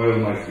found oil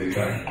much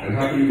later, and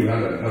happily we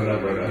had an elder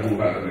brother who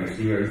had an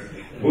experience,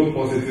 both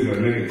positive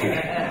and negative,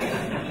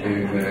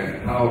 in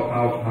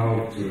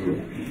how to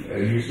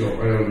use your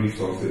oil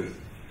resources.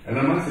 And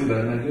I must say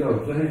that Nigeria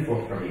was very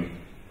forthcoming,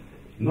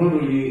 not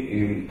only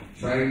in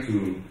trying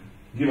to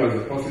give us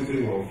the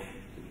positive of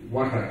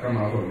what had come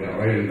out of the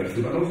oil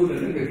industry, but also the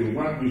negative,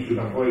 what we should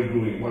avoid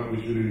doing, what we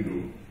shouldn't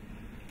do.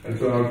 And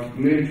so our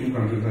main two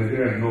countries,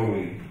 Nigeria and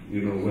Norway,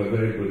 were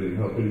very good in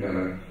helping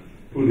Ghana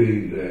put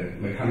in the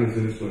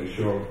mechanisms to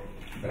ensure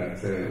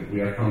that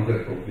we are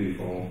accounted properly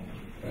for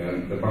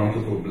the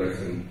bountiful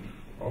blessing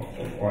of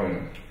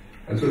oil.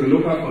 And so the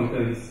local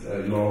contents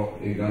law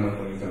in Ghana,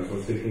 for instance,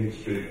 was taken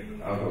straight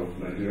out of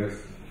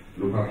Nigeria's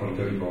local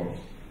content laws.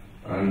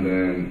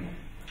 And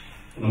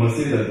I must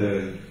say that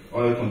the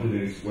oil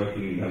companies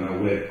working in Ghana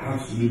were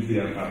absolutely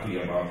unhappy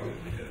about it.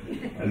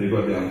 And they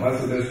got the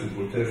ambassadors to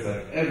protest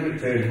at every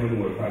time when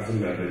we were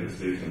passing that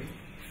legislation.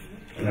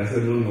 And I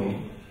said, no,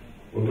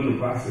 we're going to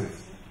pass it.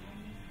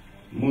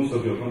 Most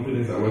of your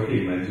companies are working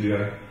in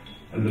Nigeria,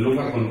 and the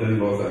local content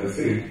laws are the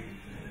same.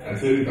 And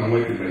so you can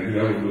work in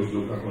Nigeria with those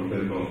local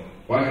content laws.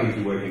 Why can't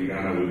you work in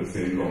Ghana with the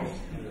same laws?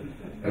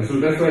 And so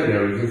that's why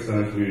their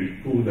resistance, we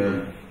pulled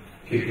them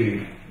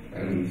kicking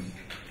and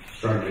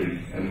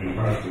struggling, and we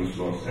passed those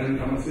laws.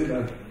 And I must say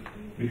that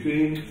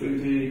between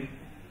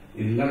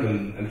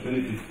 2011 and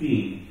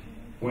 2015,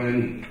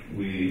 when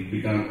we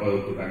began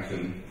oil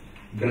production,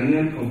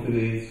 Ghanaian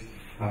companies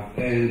have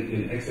earned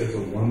in excess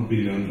of $1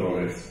 billion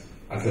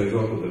as a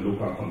result of the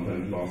local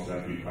content laws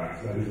that we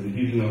passed. That is,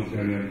 indigenous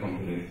Ghanaian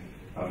companies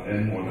have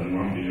earned more than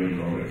 $1 billion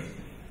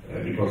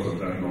because of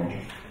that law.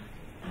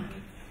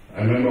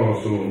 I remember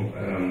also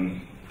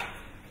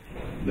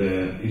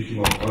the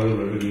issue of oil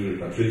revenue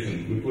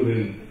repatriation. We put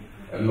in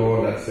a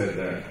law that said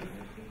that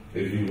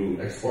if you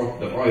export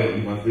the oil,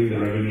 you must bring the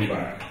revenue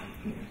back.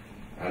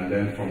 And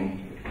then from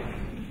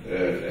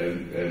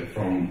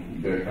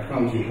the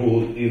accounts you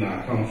hold in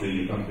our country,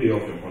 you can pay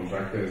off your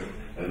contractors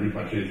and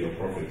repatriate your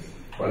profits.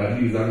 But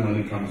at least that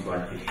money comes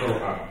back to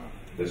shore up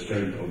the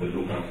strength of the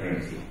local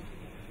currency.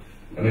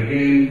 And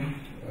again,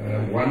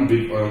 one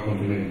big oil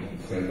company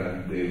said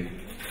that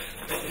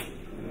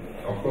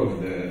of course,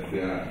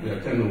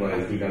 their turnover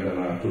is bigger than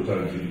our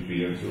total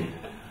GDP, and so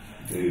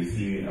they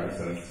see us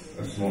as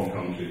a small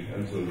country,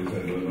 and so they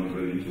said we're not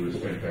ready to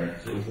respect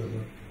that. So we said,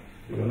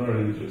 if you're not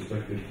ready to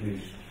respect it,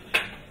 please,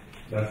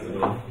 that's the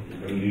law. You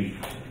can leave.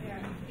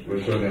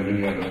 We're sure there are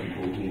many other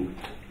people who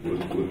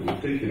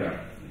would take it up.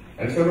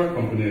 And several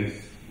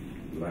companies,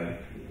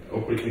 like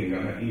operating in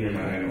Ghana,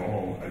 EMI and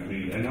all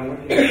agreed, and are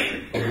working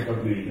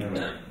comfortably in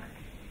Ghana.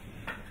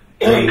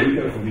 It's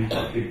waited for me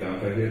to kick down,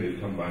 I hear they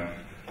come back.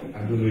 I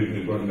don't know if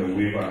they've gotten a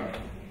waiver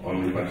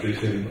on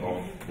repatriation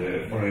of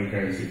the foreign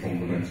currency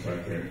components, but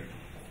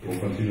we'll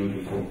continue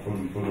to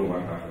follow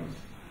what happens.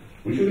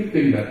 We shouldn't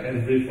think that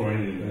every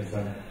foreign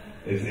investor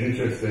is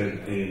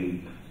interested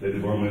in the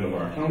development of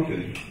our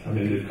country. I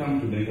mean, they've come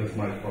to make as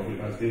much profit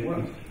as they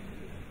want.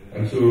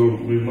 And so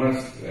we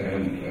must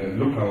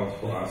look out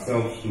for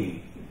ourselves too.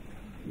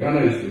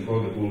 Ghana is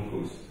called the Gold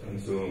Coast,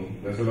 and so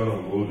there's a lot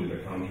of gold in the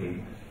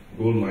country.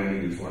 Gold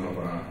mining is one of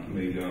our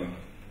major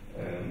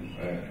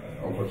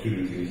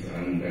opportunities,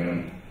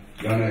 and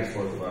Ghana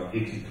exports about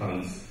 80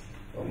 tons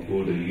of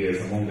gold a year.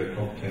 It's among the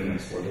top 10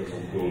 exporters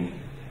of gold.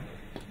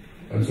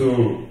 And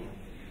so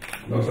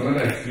there was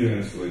another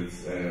experience with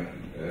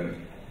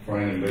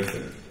foreign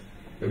investors.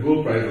 The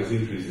gold price was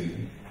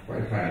increasing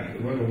quite high.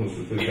 It went almost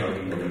to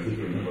 $3,000, if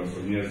you remember,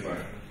 some years back.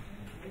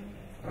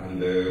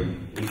 And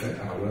we said,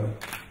 well,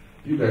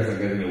 you guys are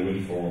getting a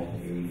windfall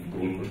in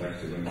gold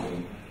production, and so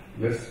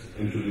let's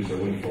introduce a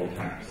windfall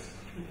tax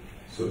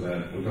so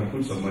that we can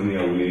put some money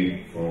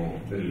away for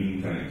the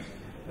lean times.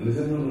 And they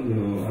said,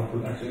 no, our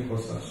production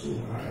costs are so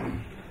high.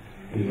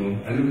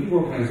 And we give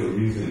all kinds of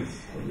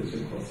reasons.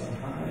 Production costs are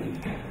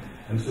high.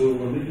 And so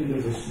we're making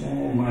just a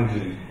small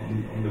margin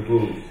on the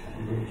gold.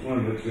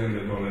 $200,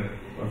 $300,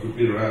 we have to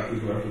pay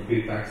royalties, we have to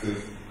pay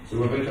taxes. So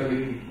we're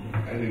eventually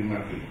earning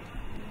nothing.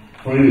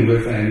 Foreign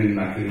investor earning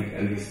nothing,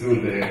 and he's still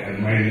there and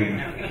mining,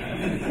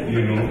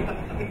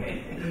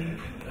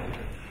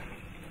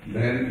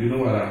 Then, you know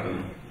what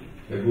happened?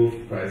 The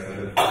gold price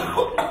started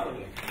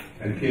falling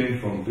and came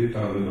from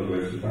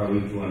 $3,000 to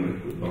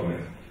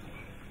 $1,200.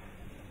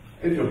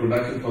 If your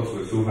production costs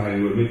were so high,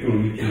 you were making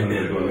only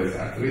 $200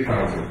 at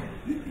 $3,000.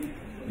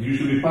 You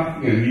should be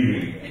packing and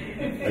leaving.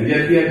 And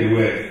yet here they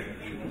were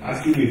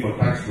asking me for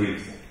tax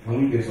rates.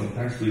 Can we get some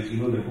tax rates? The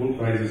gold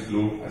price is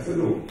low. I said,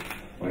 no.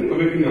 When you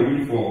were making a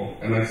windfall,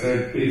 and I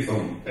said, pay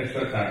some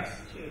extra tax,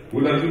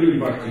 would I give it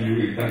back to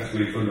you a tax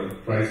rate when the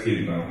price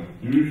came down?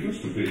 You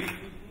refused to pay.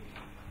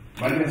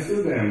 But they're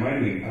still there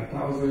mining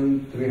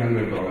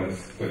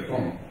 $1,300 per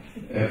ton,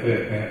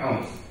 per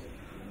ounce.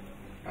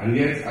 And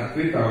yet at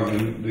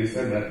 3,000, they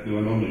said that they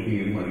were not making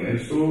any money.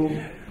 And so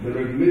the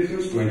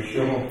regulations to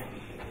ensure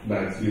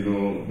that,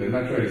 the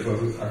natural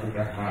resources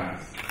Africa has,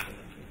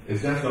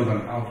 it's just not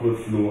an outward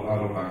flow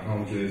out of our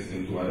countries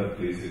into other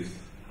places,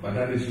 but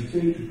that is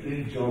returning to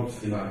create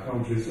jobs in our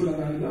countries so that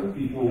our young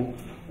people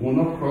will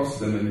not cross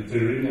the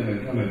Mediterranean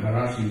and come and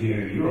harass you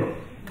here in Europe.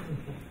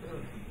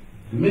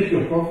 Make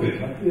your profit,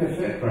 but pay a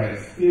fair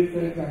price, pay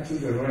fair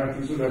taxes and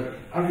royalties so that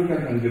Africa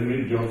can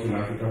generate jobs in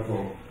Africa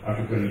for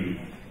African youth.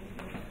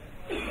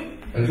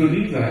 And so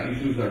these are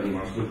issues that we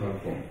must look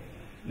out for.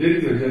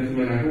 Ladies and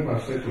gentlemen, I hope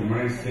I've set your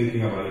minds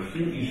thinking about a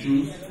few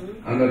issues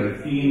under the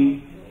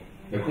theme,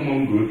 the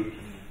common good,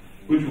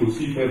 which we'll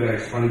see further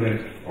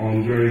expanded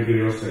on during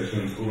various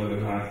sessions over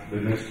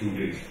the next 2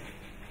 days.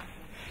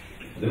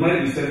 There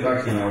might be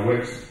setbacks in our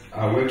work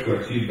to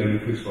achieve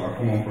benefits for our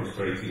common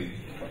prosperity,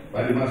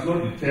 but it must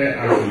not deter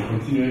us from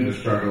continuing the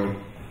struggle,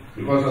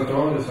 because after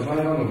all, the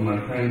survival of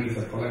mankind is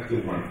a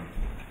collective one.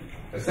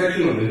 No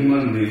section of the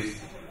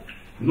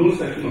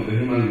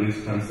human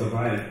race can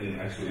survive in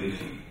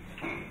isolation.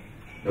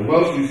 The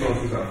world's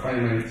resources are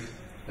finite,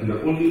 and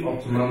the only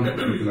optimum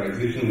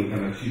utilization we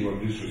can achieve of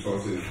these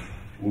resources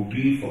will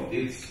be for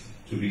it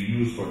to be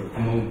used for the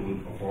common good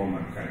of all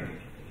mankind.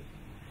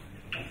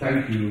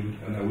 Thank you,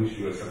 and I wish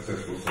you a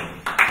successful summit.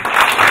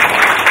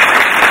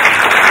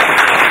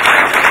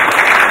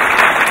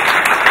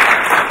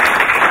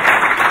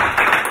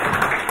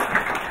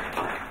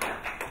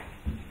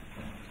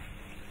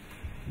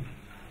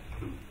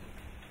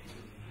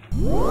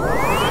 What?